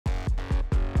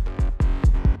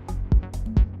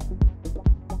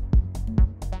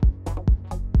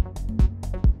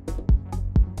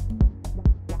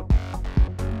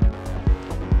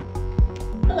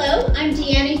I'm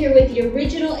Deanna here with the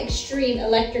original Extreme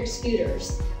electric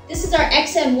scooters. This is our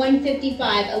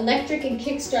Xm155 electric and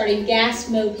kickstarting gas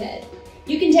moped.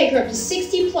 You can take her up to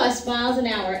 60 plus miles an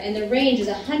hour and the range is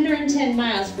 110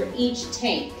 miles for each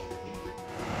tank.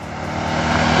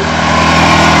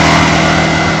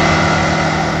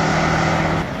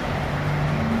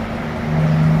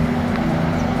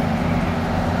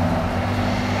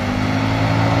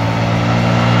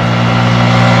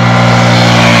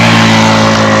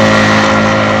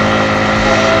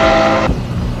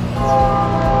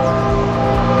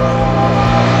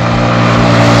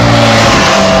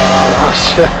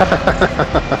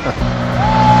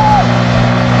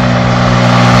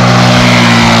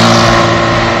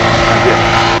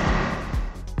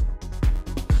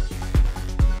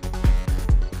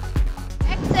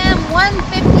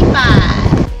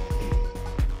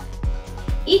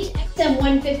 Each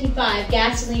Xm155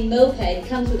 gasoline moped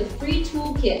comes with a free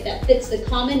toolkit that fits the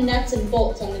common nuts and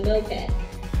bolts on the moped.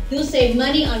 You'll save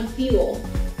money on fuel,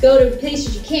 go to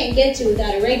places you can't get to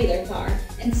without a regular car,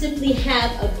 and simply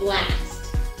have a blast.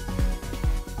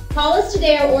 Call us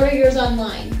today or order yours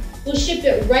online. We'll ship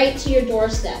it right to your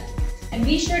doorstep. And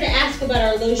be sure to ask about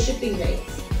our low shipping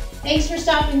rates. Thanks for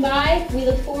stopping by. We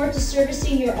look forward to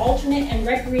servicing your alternate and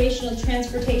recreational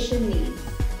transportation needs.